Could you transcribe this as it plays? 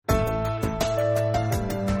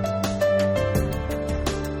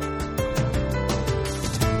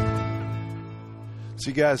So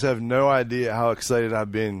you guys have no idea how excited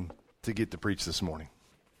I've been to get to preach this morning.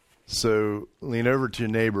 So lean over to your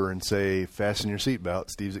neighbor and say, fasten your seatbelt.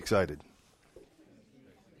 Steve's excited.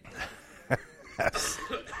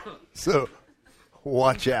 So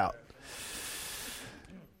watch out.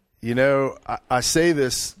 You know, I say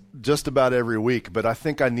this just about every week, but I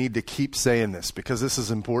think I need to keep saying this because this is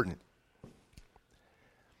important.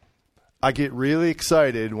 I get really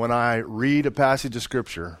excited when I read a passage of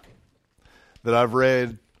Scripture that I've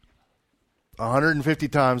read 150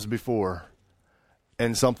 times before,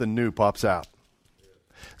 and something new pops out.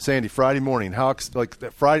 Sandy, Friday morning,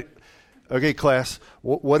 Friday? Okay, class,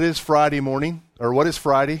 what is Friday morning, or what is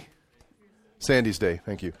Friday? Sandy's day.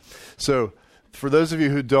 Thank you. So, for those of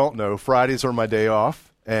you who don't know, Fridays are my day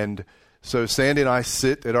off, and so Sandy and I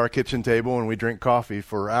sit at our kitchen table and we drink coffee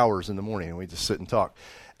for hours in the morning, and we just sit and talk.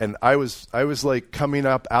 And I was like coming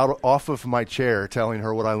up off of my chair, telling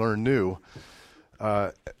her what I learned new.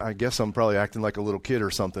 I guess I'm probably acting like a little kid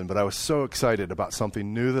or something, but I was so excited about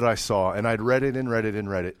something new that I saw, and I'd read it and read it and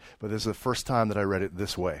read it, but this is the first time that I read it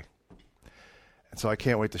this way. And so I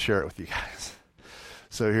can't wait to share it with you guys.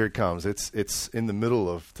 So here it comes. It's in the middle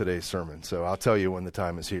of today's sermon, so I'll tell you when the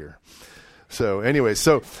time is here. So anyway,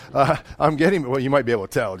 I'm getting, well, you might be able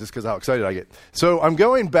to tell just because how excited I get. So I'm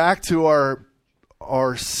going back to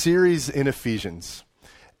our series in Ephesians.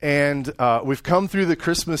 And we've come through the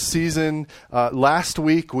Christmas season. Last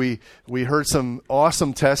week, we heard some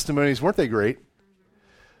awesome testimonies. Weren't they great?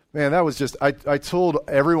 Man, that was just, I told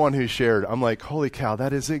everyone who shared, I'm like, holy cow,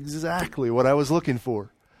 that is exactly what I was looking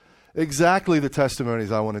for. Exactly the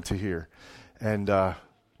testimonies I wanted to hear. And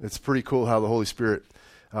it's pretty cool how the Holy Spirit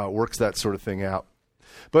works that sort of thing out.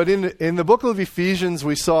 But in the book of Ephesians,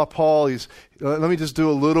 we saw Paul. Let me just do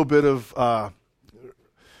a little bit of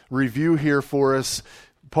review here for us.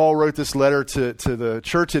 Paul wrote this letter to the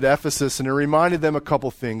church at Ephesus, and it reminded them a couple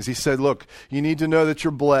things. He said, look, you need to know that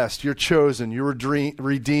you're blessed, you're chosen, you're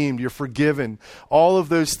redeemed, you're forgiven. All of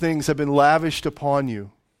those things have been lavished upon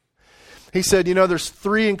you. He said, you know, there's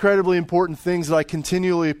three incredibly important things that I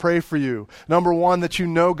continually pray for you. Number one, that you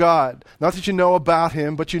know God. Not that you know about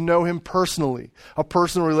Him, but you know Him personally, a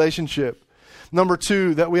personal relationship. Number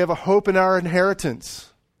two, that we have a hope in our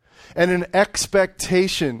inheritance and an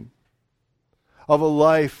expectation of a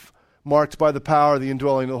life marked by the power of the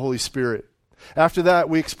indwelling of the Holy Spirit. After that,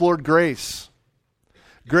 we explored grace.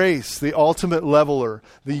 Grace, the ultimate leveler,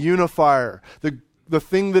 the unifier, the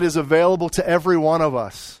thing that is available to every one of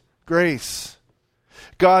us. Grace.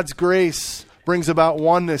 God's grace brings about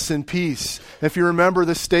oneness and peace. If you remember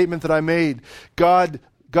the statement that I made,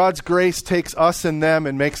 God's grace takes us and them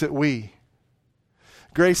and makes it we.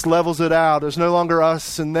 Grace levels it out. There's no longer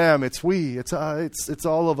us and them. It's we. It's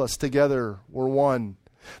all of us together. We're one.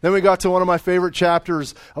 Then we got to one of my favorite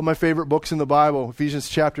chapters of my favorite books in the Bible, Ephesians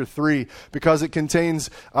chapter 3, because it contains,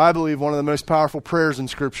 I believe, one of the most powerful prayers in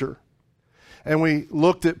Scripture. And we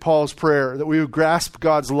looked at Paul's prayer, that we would grasp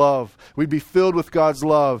God's love. We'd be filled with God's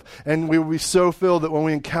love. And we would be so filled that when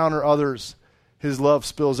we encounter others, His love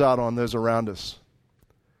spills out on those around us.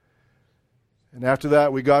 And after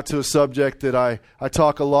that, we got to a subject that I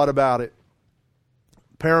talk a lot about it.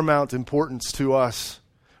 Paramount importance to us.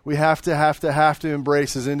 We have to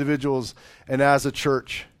embrace as individuals and as a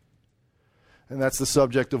church. And that's the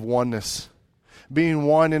subject of oneness. Being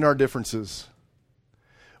one in our differences.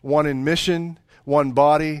 One in mission, one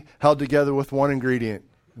body, held together with one ingredient.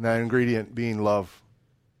 And that ingredient being love.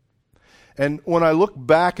 And when I look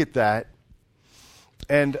back at that,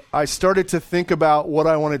 and I started to think about what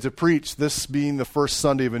I wanted to preach, this being the first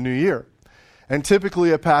Sunday of a new year. And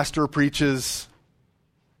typically a pastor preaches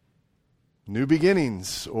new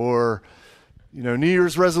beginnings or, New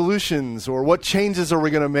Year's resolutions or what changes are we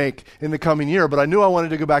going to make in the coming year. But I knew I wanted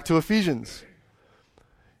to go back to Ephesians.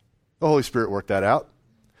 The Holy Spirit worked that out.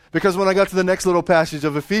 Because when I got to the next little passage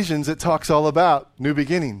of Ephesians, it talks all about new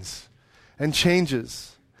beginnings and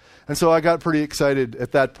changes. And so I got pretty excited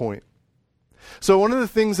at that point. So one of the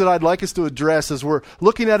things that I'd like us to address is we're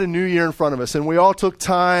looking at a new year in front of us, and we all took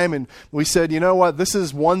time and we said, you know what, this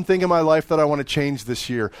is one thing in my life that I want to change this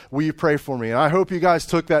year. Will you pray for me? And I hope you guys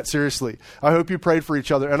took that seriously. I hope you prayed for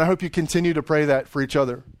each other, and I hope you continue to pray that for each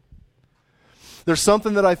other. There's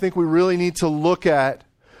something that I think we really need to look at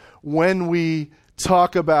when we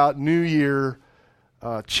talk about New Year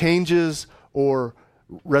changes or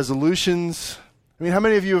resolutions. I mean, how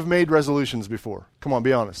many of you have made resolutions before? Come on,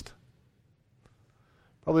 be honest.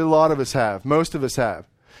 Probably a lot of us have. Most of us have.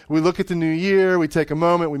 We look at the new year, we take a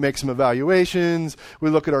moment, we make some evaluations,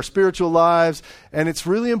 we look at our spiritual lives, and it's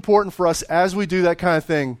really important for us as we do that kind of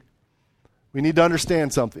thing, we need to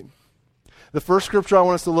understand something. The first scripture I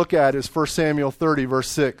want us to look at is 1 Samuel 30, verse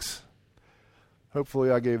 6.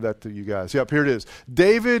 Hopefully I gave that to you guys. Yep, here it is.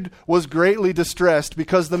 David was greatly distressed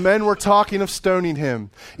because the men were talking of stoning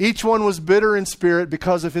him. Each one was bitter in spirit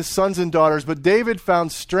because of his sons and daughters, but David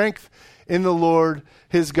found strength in the Lord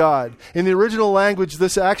his God. In the original language,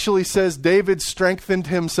 this actually says David strengthened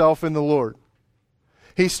himself in the Lord.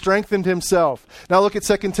 He strengthened himself. Now look at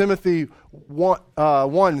 2 Timothy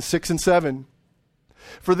 1, 6 and 7.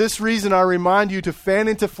 For this reason, I remind you to fan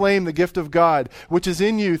into flame the gift of God, which is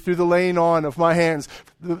in you through the laying on of my hands.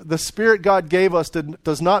 The Spirit God gave us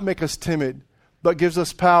does not make us timid, but gives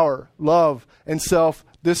us power, love, and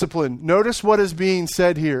self-discipline. Notice what is being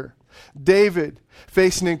said here. David,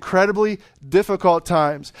 facing incredibly difficult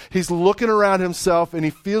times, he's looking around himself and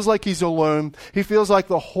he feels like he's alone. He feels like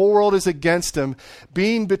the whole world is against him,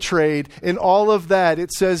 being betrayed. In all of that,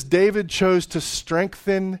 it says David chose to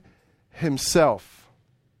strengthen himself.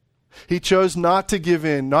 He chose not to give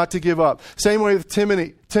in, not to give up. Same way with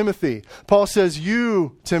Timothy. Paul says,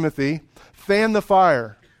 you, Timothy, fan the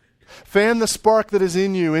fire. Fan the spark that is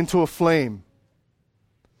in you into a flame.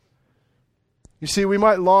 You see, we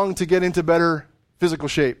might long to get into better physical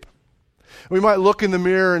shape. We might look in the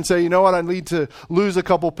mirror and say, you know what, I need to lose a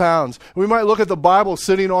couple pounds. We might look at the Bible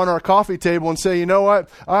sitting on our coffee table and say, you know what,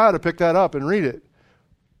 I ought to pick that up and read it.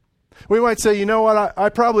 We might say, you know what, I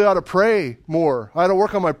probably ought to pray more. I ought to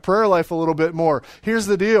work on my prayer life a little bit more. Here's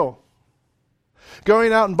the deal.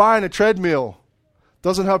 Going out and buying a treadmill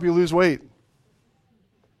doesn't help you lose weight.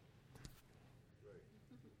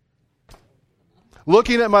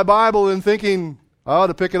 Looking at my Bible and thinking, I ought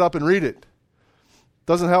to pick it up and read it,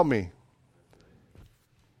 doesn't help me.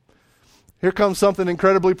 Here comes something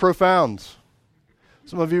incredibly profound.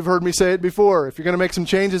 Some of you have heard me say it before. If you're going to make some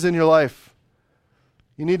changes in your life,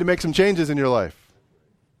 you need to make some changes in your life.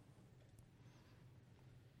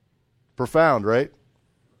 Profound, right?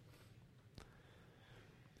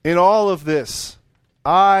 In all of this,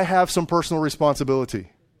 I have some personal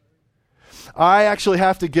responsibility. I actually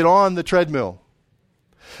have to get on the treadmill.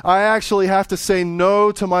 I actually have to say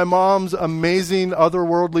no to my mom's amazing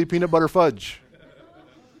otherworldly peanut butter fudge.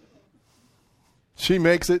 She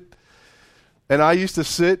makes it, and I used to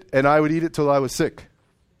sit and I would eat it till I was sick.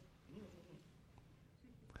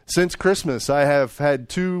 Since Christmas, I have had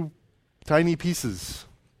 2 tiny pieces.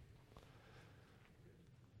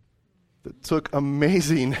 It took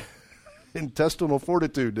amazing intestinal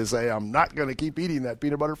fortitude to say, I'm not going to keep eating that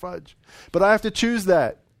peanut butter fudge. But I have to choose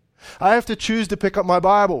that. I have to choose to pick up my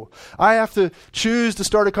Bible. I have to choose to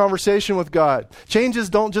start a conversation with God. Changes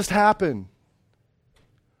don't just happen.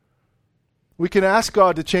 We can ask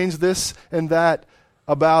God to change this and that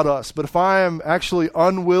about us. But if I am actually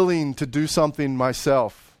unwilling to do something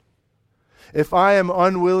myself, if I am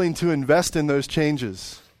unwilling to invest in those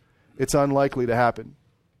changes, it's unlikely to happen.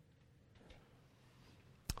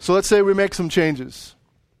 So let's say we make some changes.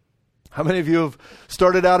 How many of you have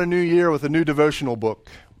started out a new year with a new devotional book?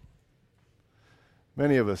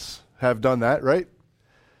 Many of us have done that, right?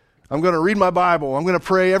 I'm going to read my Bible. I'm going to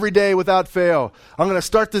pray every day without fail. I'm going to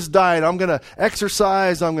start this diet. I'm going to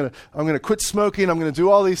exercise. I'm going to quit smoking. I'm going to do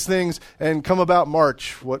all these things. And come about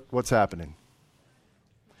March, what's happening?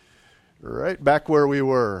 Right back where we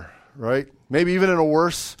were, right? Maybe even in a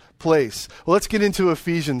worse place. Well, let's get into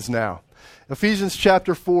Ephesians now. Ephesians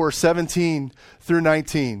chapter 4, 17 through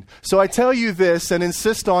 19. So I tell you this and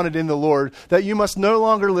insist on it in the Lord, that you must no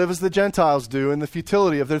longer live as the Gentiles do in the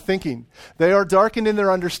futility of their thinking. They are darkened in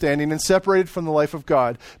their understanding and separated from the life of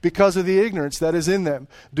God because of the ignorance that is in them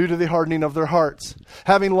due to the hardening of their hearts.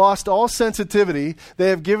 Having lost all sensitivity, they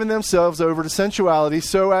have given themselves over to sensuality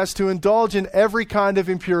so as to indulge in every kind of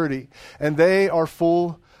impurity, and they are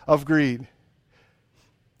full of greed.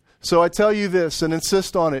 So I tell you this and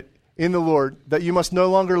insist on it in the Lord, that you must no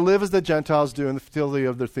longer live as the Gentiles do in the futility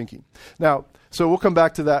of their thinking. Now, so we'll come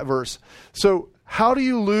back to that verse. So how do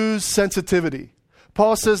you lose sensitivity?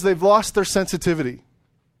 Paul says they've lost their sensitivity.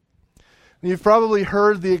 You've probably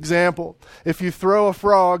heard the example. If you throw a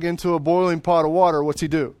frog into a boiling pot of water, what's he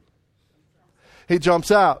do? He jumps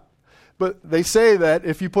out. But they say that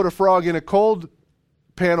if you put a frog in a cold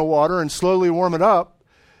pan of water and slowly warm it up,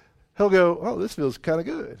 he'll go, oh, this feels kind of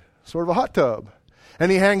good. Sort of a hot tub.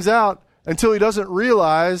 And he hangs out until he doesn't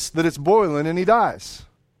realize that it's boiling and he dies.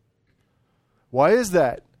 Why is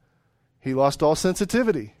that? He lost all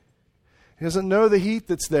sensitivity. He doesn't know the heat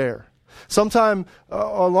that's there. Sometime,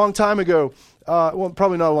 a long time ago, well,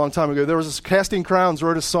 probably not a long time ago, there was this Casting Crowns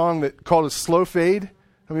wrote a song that called a Slow Fade.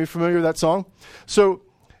 Are you familiar with that song? So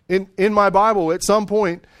in my Bible, at some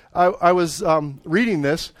point, I was reading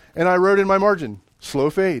this, and I wrote in my margin, Slow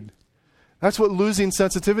Fade. That's what losing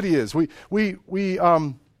sensitivity is. We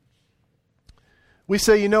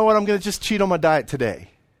say, you know what, I'm going to just cheat on my diet today.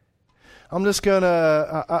 I'm just going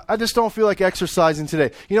to, I just don't feel like exercising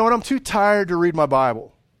today. You know what, I'm too tired to read my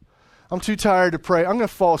Bible. I'm too tired to pray. I'm going to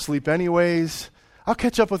fall asleep anyways. I'll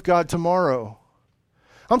catch up with God tomorrow.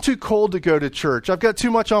 I'm too cold to go to church. I've got too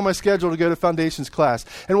much on my schedule to go to Foundations class.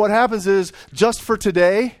 And what happens is, just for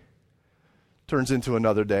today, turns into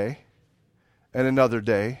another day, and another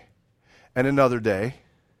day, and another day.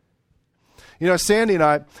 You know, Sandy and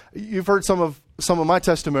I, you've heard some of my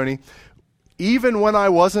testimony. Even when I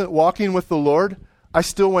wasn't walking with the Lord, I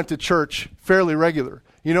still went to church fairly regular.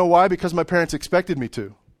 You know why? Because my parents expected me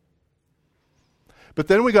to. But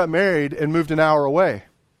then we got married and moved an hour away.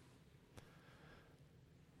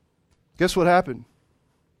 Guess what happened?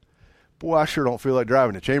 Boy, I sure don't feel like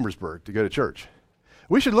driving to Chambersburg to go to church.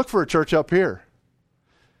 We should look for a church up here.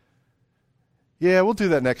 Yeah, we'll do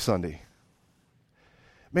that next Sunday.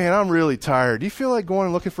 Man, I'm really tired. Do you feel like going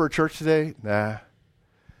and looking for a church today? Nah.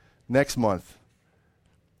 Next month.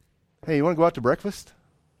 Hey, you want to go out to breakfast?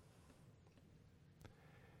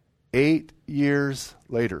 8 years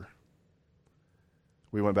later,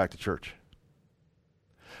 we went back to church.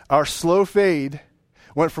 Our slow fade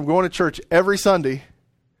went from going to church every Sunday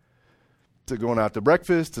to going out to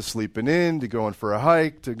breakfast, to sleeping in, to going for a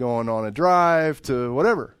hike, to going on a drive, to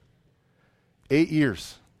whatever. 8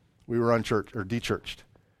 years we were unchurched or de-churched.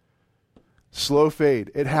 Slow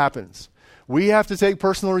fade. It happens. We have to take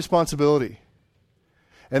personal responsibility.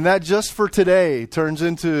 And that just for today turns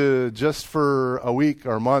into just for a week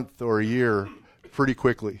or a month or a year pretty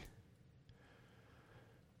quickly.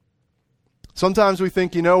 Sometimes we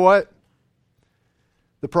think, you know what?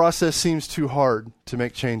 The process seems too hard to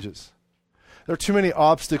make changes. There are too many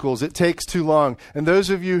obstacles. It takes too long. And those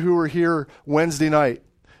of you who were here Wednesday night,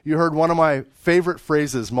 you heard one of my favorite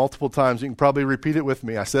phrases multiple times. You can probably repeat it with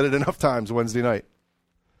me. I said it enough times Wednesday night.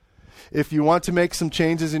 If you want to make some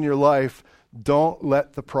changes in your life, don't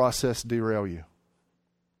let the process derail you.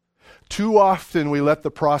 Too often we let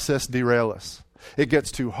the process derail us. It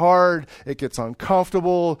gets too hard. It gets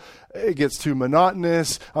uncomfortable. It gets too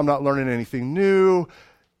monotonous. I'm not learning anything new.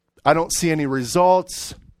 I don't see any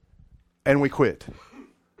results. And we quit.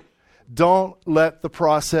 Don't let the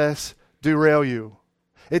process derail you.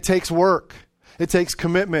 It takes work. It takes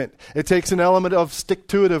commitment. It takes an element of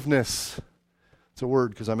stick-to-itiveness. It's a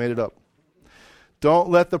word because I made it up. Don't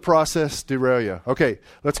let the process derail you. Okay,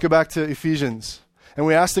 let's go back to Ephesians. And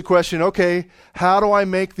we ask the question, okay, how do I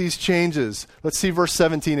make these changes? Let's see verse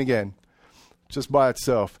 17 again, just by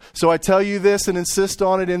itself. So I tell you this and insist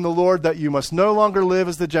on it in the Lord, that you must no longer live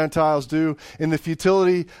as the Gentiles do in the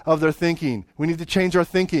futility of their thinking. We need to change our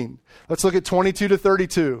thinking. Let's look at 22 to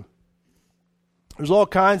 32. There's all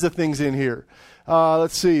kinds of things in here.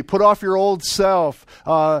 Let's see. Put off your old self.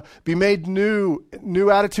 Be made new.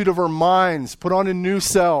 New attitude of our minds. Put on a new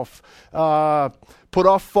self. Put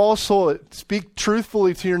off falsehood. Speak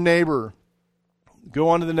truthfully to your neighbor. Go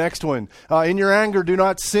on to the next one. In your anger, do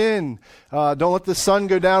not sin. Don't let the sun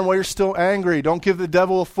go down while you're still angry. Don't give the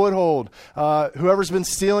devil a foothold. Whoever's been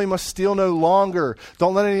stealing must steal no longer.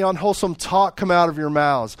 Don't let any unwholesome talk come out of your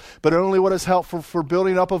mouths, but only what is helpful for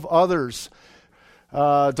building up of others.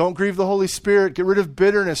 Don't grieve the Holy Spirit. Get rid of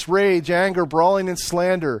bitterness, rage, anger, brawling, and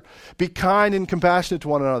slander. Be kind and compassionate to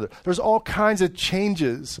one another. There's all kinds of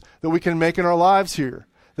changes that we can make in our lives here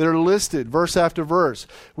that are listed verse after verse.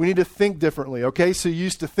 We need to think differently, okay? So you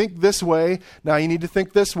used to think this way. Now you need to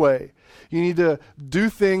think this way. You need to do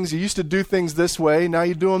things. You used to do things this way. Now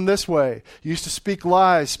you do them this way. You used to speak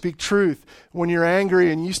lies, speak truth when you're angry,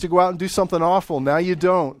 and you used to go out and do something awful. Now you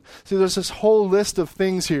don't. So there's this whole list of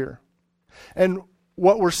things here. And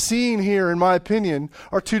what we're seeing here, in my opinion,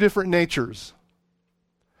 are two different natures.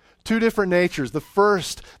 Two different natures. The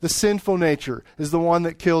first, the sinful nature, is the one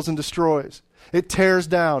that kills and destroys. It tears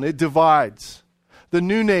down. It divides. The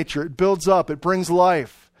new nature, it builds up. It brings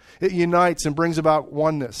life. It unites and brings about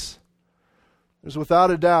oneness. There's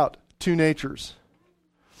without a doubt two natures.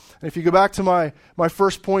 And if you go back to my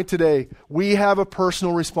first point today, we have a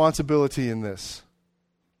personal responsibility in this.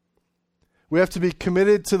 We have to be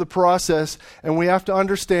committed to the process, and we have to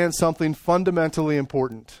understand something fundamentally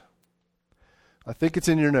important. I think it's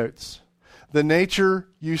in your notes. The nature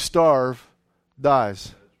you starve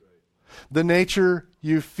dies. The nature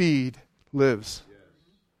you feed lives.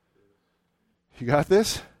 You got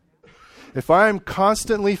this? If I am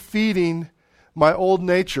constantly feeding my old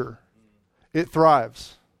nature, it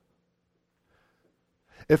thrives.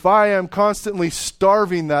 If I am constantly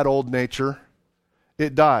starving that old nature,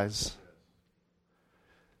 it dies.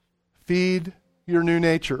 Feed your new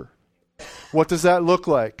nature. What does that look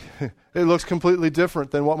like? It looks completely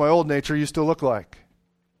different than what my old nature used to look like.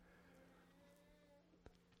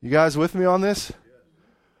 You guys with me on this?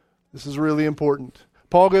 This is really important.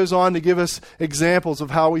 Paul goes on to give us examples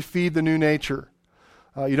of how we feed the new nature.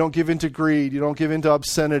 You don't give into greed. You don't give into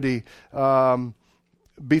obscenity.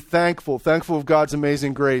 Be thankful of God's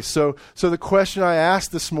amazing grace. So the question I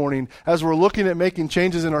asked this morning, as we're looking at making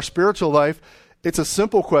changes in our spiritual life, it's a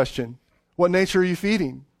simple question. What nature are you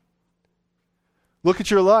feeding? Look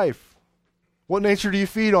at your life. What nature do you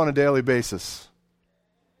feed on a daily basis?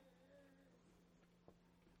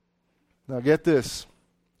 Now get this.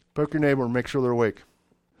 Poke your neighbor and make sure they're awake.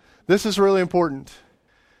 This is really important.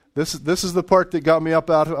 This is the part that got me up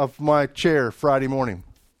out of my chair Friday morning.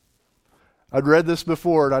 I'd read this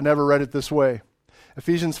before, and I never read it this way.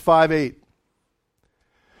 Ephesians 5:8.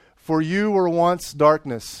 For you were once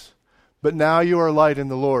darkness, but now you are light in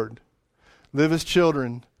the Lord. Live as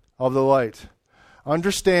children of the light.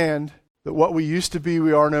 Understand that what we used to be,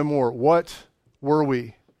 we are no more. What were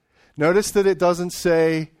we? Notice that it doesn't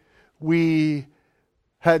say we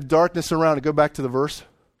had darkness around it. Go back to the verse.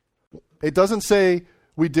 It doesn't say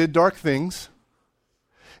we did dark things.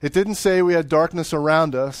 It didn't say we had darkness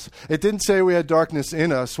around us. It didn't say we had darkness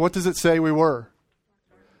in us. What does it say we were?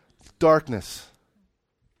 Darkness.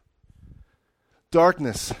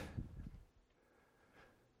 Darkness.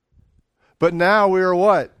 But now we are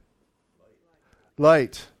what?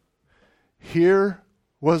 Light. Here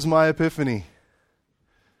was my epiphany.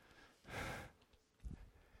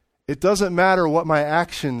 It doesn't matter what my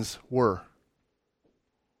actions were.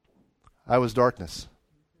 I was darkness.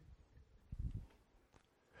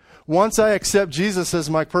 Once I accept Jesus as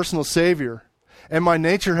my personal Savior and my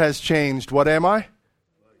nature has changed, what am I?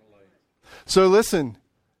 So listen,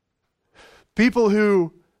 people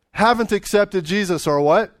who haven't accepted Jesus are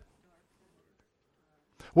what?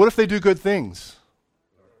 What if they do good things?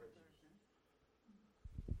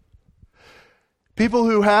 People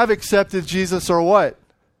who have accepted Jesus are what?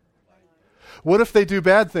 What if they do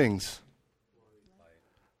bad things?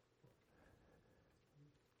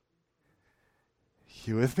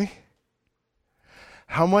 You with me?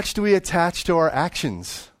 How much do we attach to our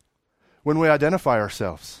actions when we identify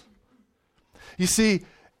ourselves? You see,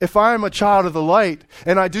 if I am a child of the light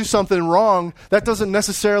and I do something wrong, that doesn't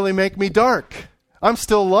necessarily make me dark. I'm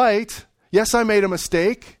still light. Yes, I made a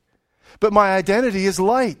mistake, but my identity is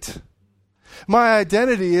light. My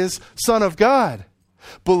identity is Son of God,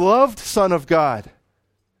 beloved Son of God.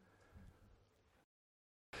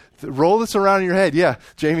 Roll this around in your head. Yeah,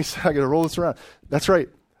 Jamie said I got to roll this around. That's right.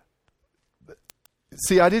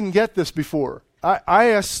 See, I didn't get this before.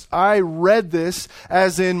 I read this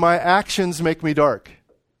as in my actions make me dark.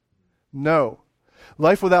 No.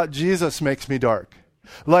 Life without Jesus makes me dark.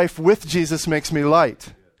 Life with Jesus makes me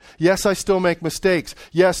light. Yes, I still make mistakes.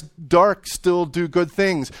 Yes, dark still do good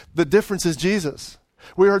things. The difference is Jesus.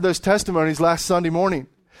 We heard those testimonies last Sunday morning.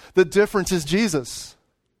 The difference is Jesus.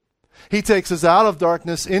 He takes us out of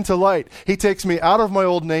darkness into light. He takes me out of my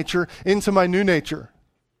old nature into my new nature.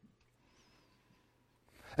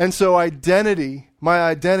 And so my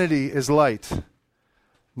identity is light,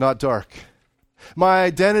 not dark. My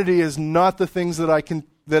identity is not the things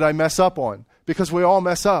that I mess up on, because we all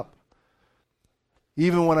mess up.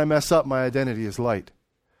 Even when I mess up, my identity is light.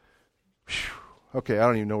 Whew. Okay, I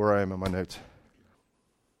don't even know where I am in my notes.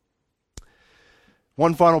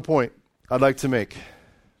 One final point I'd like to make.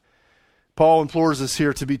 Paul implores us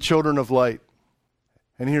here to be children of light.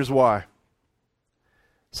 And here's why.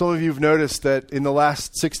 Some of you have noticed that in the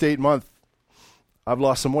last 6 to 8 months, I've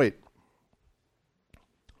lost some weight.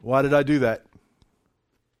 Why did I do that?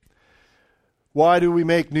 Why do we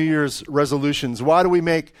make New Year's resolutions? Why do we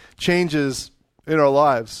make changes in our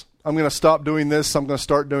lives? I'm going to stop doing this. I'm going to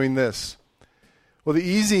start doing this. Well, the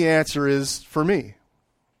easy answer is for me.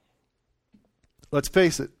 Let's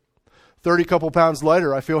face it. 30 couple pounds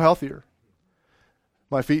lighter, I feel healthier.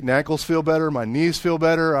 My feet and ankles feel better. My knees feel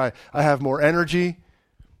better. I have more energy.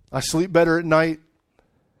 I sleep better at night.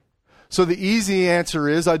 So the easy answer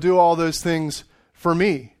is I do all those things for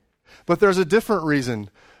me. But there's a different reason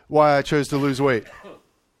why I chose to lose weight.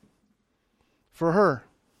 For her.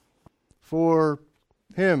 For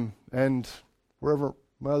him and wherever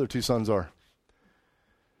my other 2 sons are.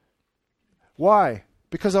 Why?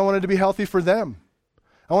 Because I wanted to be healthy for them.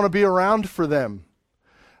 I want to be around for them.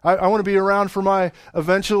 I want to be around for my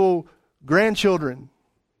eventual grandchildren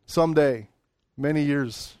someday, many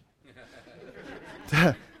years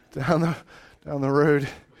down the road.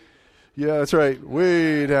 Yeah, that's right,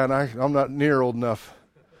 way down. I'm not near old enough.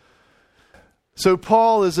 So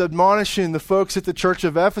Paul is admonishing the folks at the church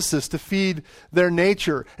of Ephesus to feed their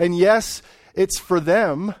nature. And yes, it's for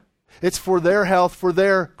them. It's for their health, for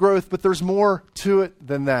their growth, but there's more to it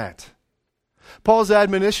than that. Paul's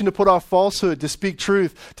admonition to put off falsehood, to speak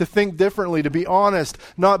truth, to think differently, to be honest,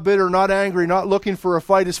 not bitter, not angry, not looking for a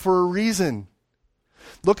fight is for a reason.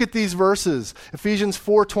 Look at these verses. Ephesians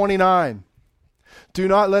 4:29. Do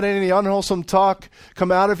not let any unwholesome talk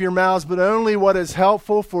come out of your mouths, but only what is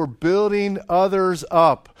helpful for building others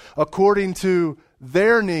up according to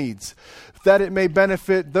their needs, that it may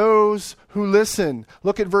benefit those who listen.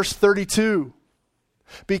 Look at verse 32.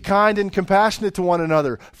 Be kind and compassionate to one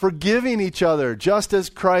another, forgiving each other, just as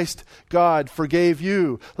Christ God forgave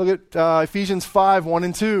you. Look at Ephesians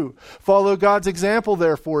 5:1-2. Follow God's example,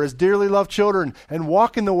 therefore, as dearly loved children, and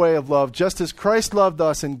walk in the way of love, just as Christ loved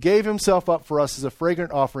us and gave himself up for us as a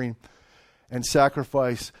fragrant offering and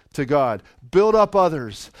sacrifice to God. Build up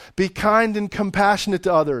others. Be kind and compassionate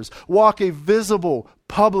to others. Walk a visible,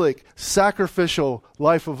 public, sacrificial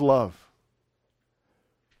life of love.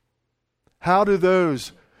 How do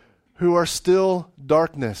those who are still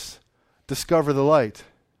darkness discover the light?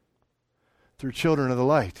 Through children of the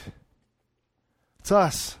light. It's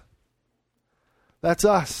us. That's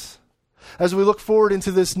us. As we look forward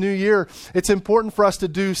into this new year, it's important for us to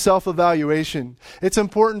do self-evaluation. It's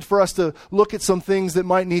important for us to look at some things that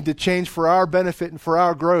might need to change for our benefit and for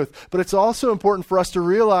our growth. But it's also important for us to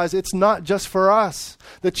realize it's not just for us.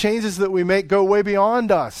 The changes that we make go way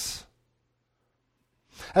beyond us.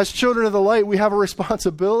 As children of the light, we have a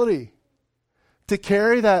responsibility to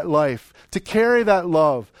carry that life, to carry that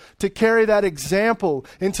love, to carry that example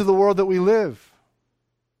into the world that we live.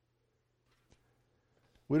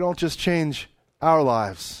 We don't just change our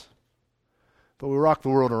lives, but we rock the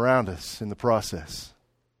world around us in the process.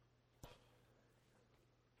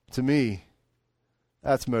 To me,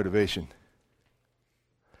 that's motivation.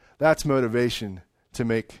 That's motivation to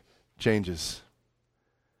make changes.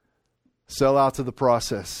 Sell out to the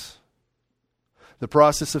process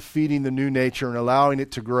of feeding the new nature and allowing it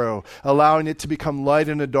to grow, allowing it to become light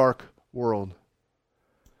in a dark world.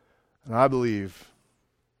 And I believe,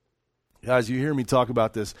 guys, you hear me talk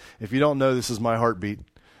about this. If you don't know this is my heartbeat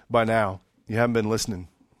by now, you haven't been listening.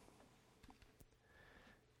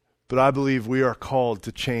 But I believe we are called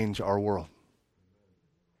to change our world.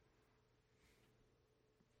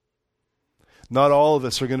 Not all of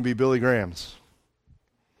us are going to be Billy Grahams.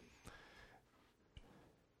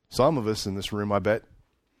 Some of us in this room, I bet,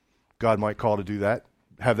 God might call to do that,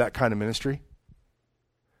 have that kind of ministry.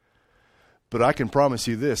 But I can promise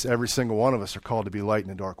you this, every single one of us are called to be light in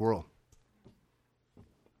a dark world.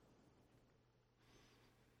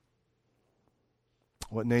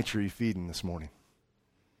 What nature are you feeding this morning?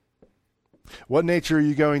 What nature are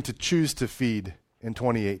you going to choose to feed in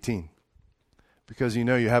 2018? Because you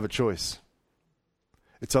know you have a choice.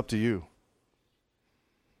 It's up to you.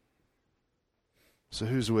 So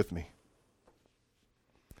who's with me?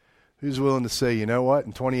 Who's willing to say, you know what,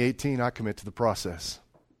 in 2018, I commit to the process.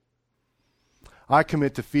 I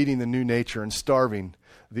commit to feeding the new nature and starving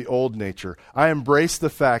the old nature. I embrace the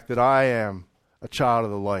fact that I am a child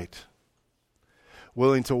of the light,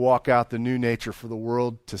 willing to walk out the new nature for the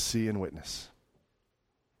world to see and witness.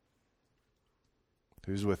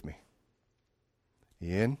 Who's with me?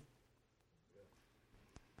 You in?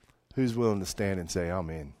 Who's willing to stand and say, I'm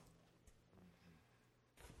in?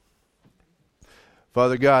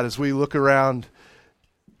 Father God, as we look around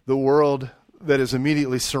the world that is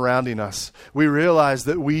immediately surrounding us, we realize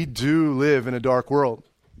that we do live in a dark world.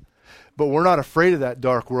 But we're not afraid of that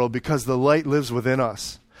dark world because the light lives within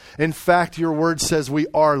us. In fact, your word says we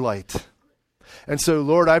are light. And so,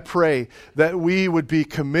 Lord, I pray that we would be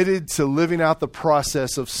committed to living out the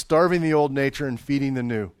process of starving the old nature and feeding the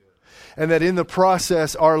new. And that in the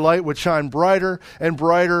process, our light would shine brighter and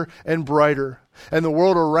brighter and brighter. And the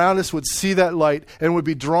world around us would see that light and would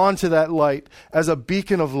be drawn to that light as a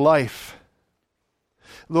beacon of life.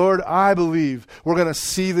 Lord, I believe we're going to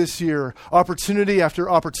see this year opportunity after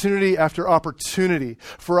opportunity after opportunity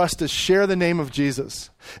for us to share the name of Jesus.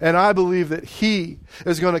 And I believe that He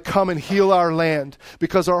is going to come and heal our land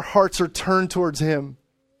because our hearts are turned towards Him.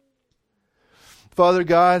 Father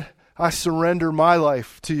God, I surrender my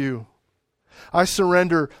life to you. I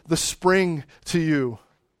surrender the spring to you.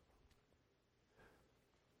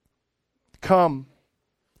 Come,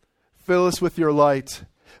 fill us with your light.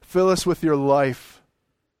 Fill us with your life.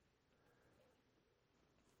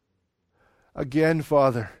 Again,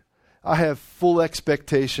 Father, I have full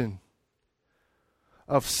expectation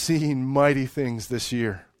of seeing mighty things this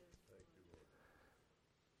year.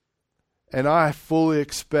 And I fully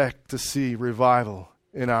expect to see revival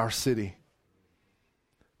in our city.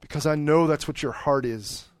 Because I know that's what your heart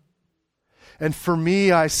is. And for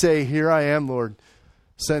me, I say, here I am, Lord.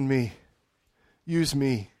 Send me. Use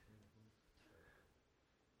me.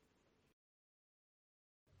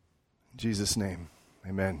 In Jesus' name,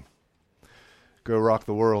 amen. Go rock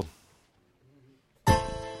the world.